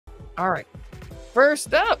All right.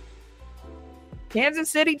 First up, Kansas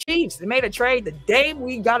City Chiefs. They made a trade the day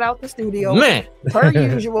we got out the studio. Man. Per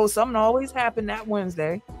usual, something always happened that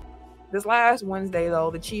Wednesday. This last Wednesday, though,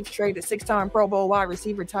 the Chiefs traded 6-time Pro Bowl wide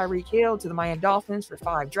receiver Tyreek Hill to the Miami Dolphins for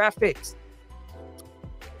 5 draft picks.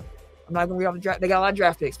 I'm not going to read all the draft. They got a lot of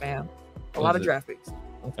draft picks, fam. A lot of draft picks.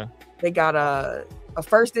 Okay. They got a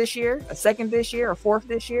first this year, a second this year, a fourth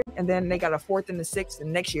this year, and then they got a fourth and a sixth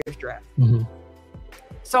in next year's draft. Mm-hmm.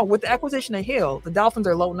 So with the acquisition of Hill, the Dolphins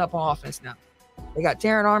are loading up on offense now. They got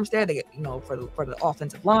Terron Armstead. They get, for the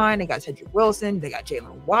offensive line. They got Cedrick Wilson. They got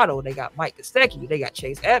Jaylen Waddle. They got Mike Gesicki. They got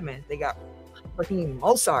Chase Edmonds. They got Raheem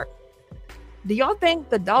Mostert. Do y'all think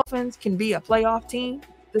the Dolphins can be a playoff team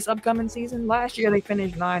this upcoming season? Last year they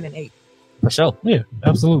finished 9-8. For sure. Yeah,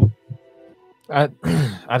 absolutely. I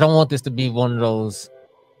don't want this to be one of those.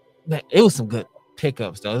 Man, it was some good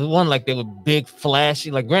pickups though. It was one like they were big,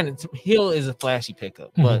 flashy. Like granted, Hill is a flashy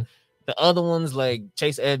pickup, but the other ones like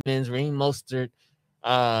Chase Edmonds, Raheem Mostert,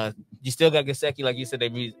 you still got Gesicki. Like you said, they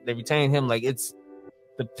retained him. Like it's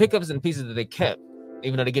the pickups and pieces that they kept,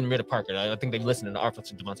 even though they're getting rid of Parker. I think they listened to the offer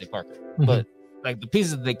to Devontae Parker, but like the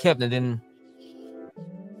pieces that they kept, and then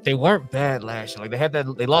they weren't bad last year.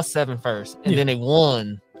 Like they lost 7 first, and then they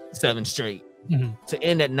won 7 straight to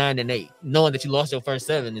end at 9-8. Knowing that you lost your first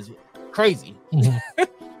 7 is crazy.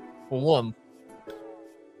 For one,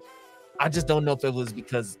 I just don't know if it was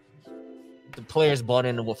because the players bought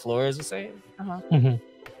into what Flores was saying,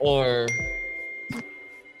 or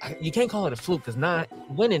you can't call it a fluke because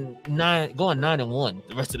going 9-1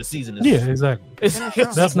 the rest of the season is exactly. It's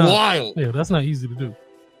that's wild. That's not easy to do.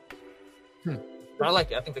 But I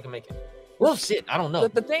like it. I think they can make it. Well, shit, I don't know.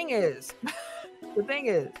 The thing is,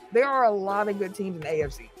 there are a lot of good teams in the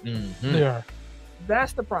AFC. They are.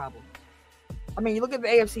 That's the problem. I mean, you look at the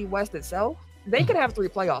AFC West itself, they could have 3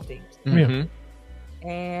 playoff teams.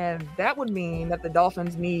 And that would mean that the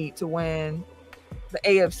Dolphins need to win the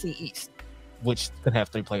AFC East, which could have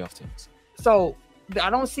 3 playoff teams. So I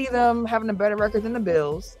don't see them having a better record than the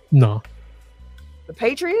Bills. No. The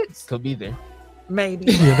Patriots could be there.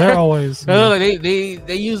 Maybe. Yeah, they're always.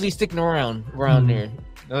 They usually sticking around there.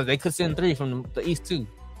 They could send 3 from the East too.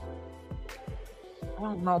 I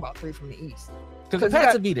don't know about 3 from the East. Because the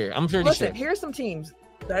Pats would be there. I'm sure. Listen, here's some teams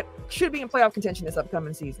that should be in playoff contention this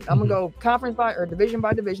upcoming season. I'm gonna go conference by division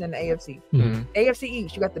by division in the AFC. AFC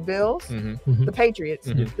East, you got the Bills, the Patriots,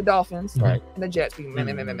 the Dolphins, and the Jets. And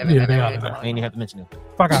you have to mention them.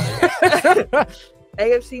 Fuck out.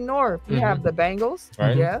 AFC North, you have the Bengals,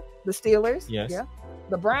 the Steelers, yes,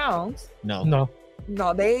 the Browns.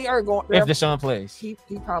 No, they are going. If Deshaun plays, he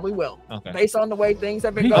probably will. Okay, based on the way things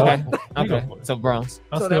have been going. Okay. So Browns.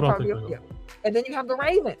 So they're probably and then you have the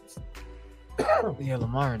Ravens. Yeah,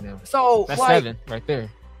 Lamar and them. So that's 7 right there.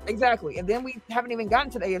 Exactly. And then we haven't even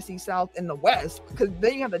gotten to the AFC South in the West, because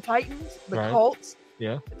then you have the Titans, the Colts.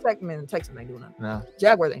 Yeah. Texans ain't doing nothing. No.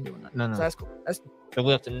 Jaguars ain't doing nothing. No. So that's cool. So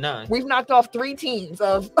we're up to 9. We've knocked off 3 teams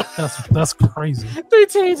of. That's crazy. 3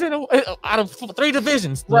 teams out of 3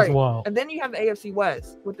 divisions. Right. That's wild. And then you have the AFC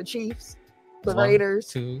West with the Chiefs, the Raiders,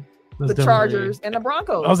 2. The Chargers, and the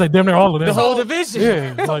Broncos. I was like, damn near all of them. The whole division.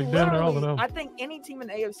 Yeah, like damn near all of them. I think any team in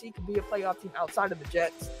the AFC could be a playoff team outside of the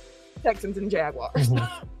Jets, Texans, and Jaguars.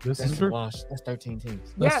 This is true. That's 13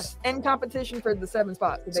 teams. Yes, and competition for the 7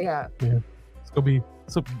 spots that they have. Yeah, it's gonna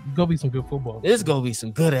be some good football. It's gonna be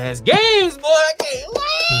some good ass games, boy. I can't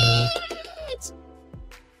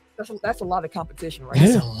wait. That's a lot of competition, right?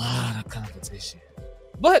 That's a lot of competition.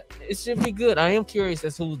 But it should be good. I am curious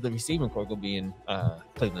as to who the receiving corps will be in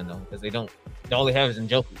Cleveland, though, because all they have is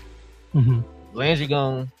Njoku. Landry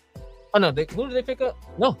gone. Oh, no. Who did they pick up?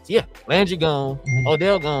 No, yeah. Landry gone.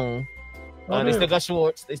 Odell gone. They still got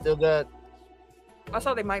Schwartz. They still got. I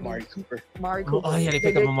saw they might be. Mari Cooper. Oh, yeah. They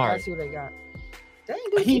picked up Amari. That's who they got.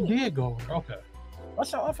 He did go. Okay.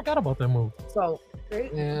 I forgot about that move. So,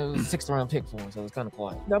 it was a 6th round pick for him, so it's kind of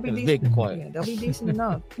quiet. They'll be decent. Big and quiet. Yeah, they'll be decent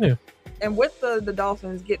enough. Yeah. And with the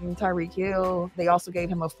Dolphins getting Tyreek Hill, they also gave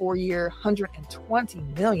him a 4-year,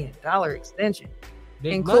 $120 million extension,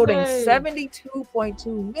 including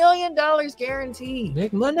 $72.2 million guaranteed.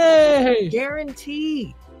 Big money.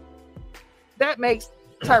 Guaranteed. That makes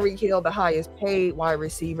Tyreek Hill the highest paid wide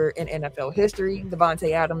receiver in NFL history.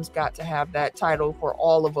 Devontae Adams got to have that title for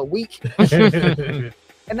all of a week.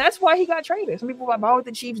 And that's why he got traded. Some people are like, why would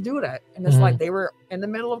the Chiefs do that? And it's like they were in the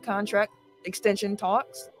middle of contract extension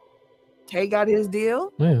talks. Tay got his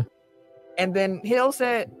deal. Yeah. And then Hill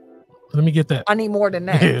said, let me get that. I need more than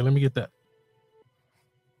that. Yeah, let me get that.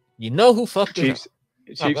 You know who fucked Chiefs?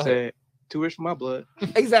 it? Chiefs said, 2 rich for my blood.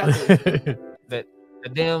 Exactly. The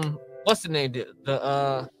damn, what's the name?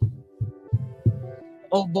 The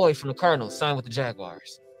old boy from the Cardinals signed with the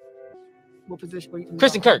Jaguars. What position? What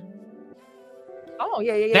Christian Kirk. Oh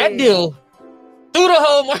yeah. That deal through the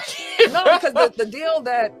whole market. No, because the deal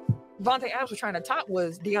that Vontae Adams was trying to top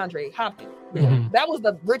was DeAndre Hopkins. That was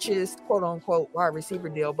the richest quote unquote wide receiver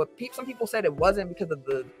deal, but some people said it wasn't because of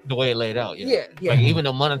the way it laid out. Yeah. Like even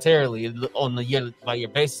though monetarily on the year by year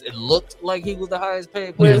basis, it looked like he was the highest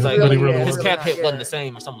paid. But It's like his really cap not, hit wasn't the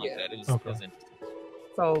same or something like that. It was interesting.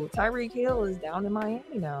 So Tyreek Hill is down in Miami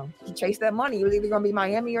now. He chased that money. It was either going to be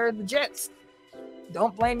Miami or the Jets.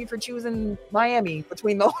 Don't blame me for choosing Miami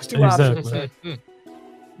between those two options.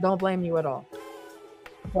 Don't blame you at all.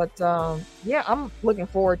 But yeah, I'm looking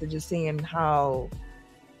forward to just seeing how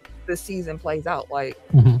this season plays out. Like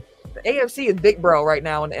the AFC is big bro right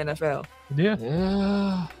now in the NFL. Yeah.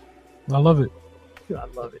 I love it. I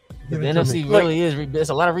love it. The NFC really is. It's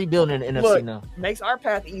a lot of rebuilding in the NFC now. Makes our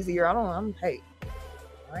path easier.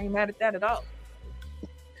 I ain't mad at that at all.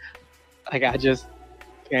 Like I just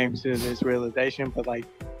came to this realization, but like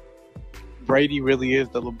Brady really is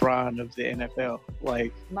the LeBron of the NFL.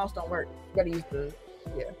 Like mouse don't work. You gotta use the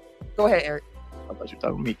Go ahead, Eric. I thought you were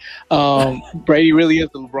talking to me. Brady really is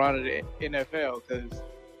the LeBron of the NFL because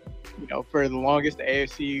for the longest the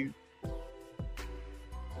AFC,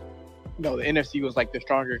 the NFC was like the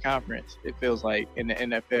stronger conference. It feels like in the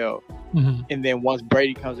NFL, and then once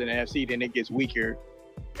Brady comes in the NFC, then it gets weaker.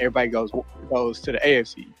 Everybody goes to the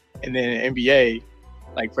AFC, and then in the NBA,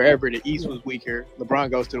 like forever the East was weaker. LeBron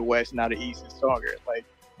goes to the West, now the East is stronger. Like,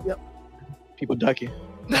 people ducking.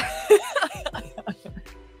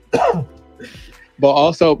 But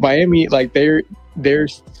also Miami, like they're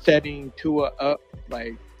setting Tua up,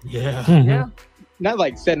 like not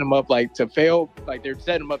like setting him up like to fail, like they're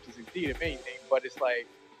setting him up to succeed if anything. But it's like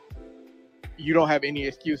you don't have any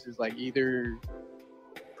excuses. Like either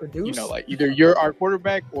produce, like either you're our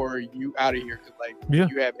quarterback or you out of here. Cause like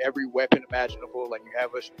you have every weapon imaginable. Like you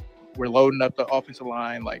have we're loading up the offensive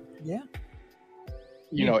line. Like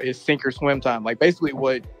it's sink or swim time. Like basically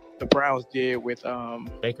what the Browns did with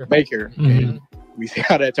Baker. And we see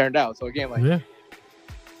how that turned out. So again, like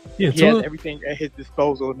he has everything at his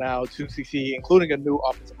disposal now to succeed, including a new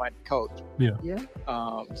offensive minded coach.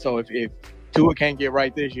 So if Tua can't get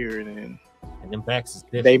right this year, then backs is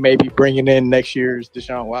different. They may be bringing in next year's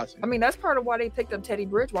Deshaun Watson. I mean, that's part of why they picked up Teddy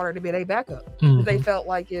Bridgewater to be their backup. They felt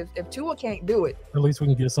like if Tua can't do it, at least we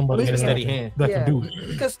can get somebody in a steady hand that can do it.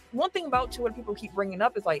 Because one thing about Tua people keep bringing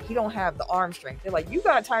up is like he don't have the arm strength. They're like, you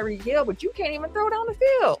got Tyreek Hill, but you can't even throw down the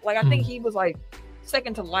field. Like I think he was like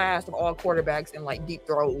second to last of all quarterbacks in like deep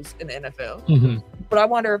throws in the NFL. But I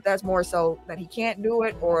wonder if that's more so that he can't do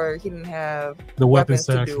it or he didn't have the weapons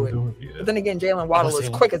to do it. But then again, Jaylen Waddle is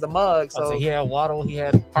quick as a mug. So he had Waddle, he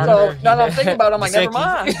had Parker. So now that I'm thinking about it, I'm like, never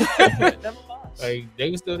mind. Never mind. Like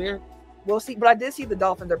they were still there. We'll see. But I did see the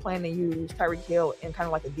Dolphins are planning to use Tyreek Hill in kind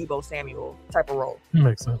of like a Deebo Samuel type of role.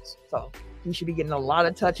 Makes sense. So he should be getting a lot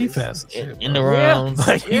of touches. He fast in the rounds.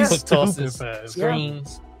 Like he's tosses,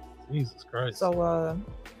 screens. Jesus Christ. So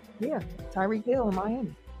Tyreek Hill in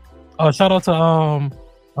Miami. Shout out to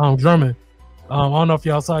Drummond. I don't know if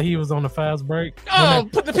y'all saw he was on the fast break.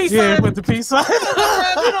 Put the peace sign. Yeah, put the peace sign.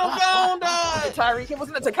 Tyreek Hill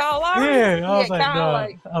wasn't it to Kyle Lowry? Yeah, I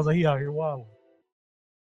was like, he out here wilding.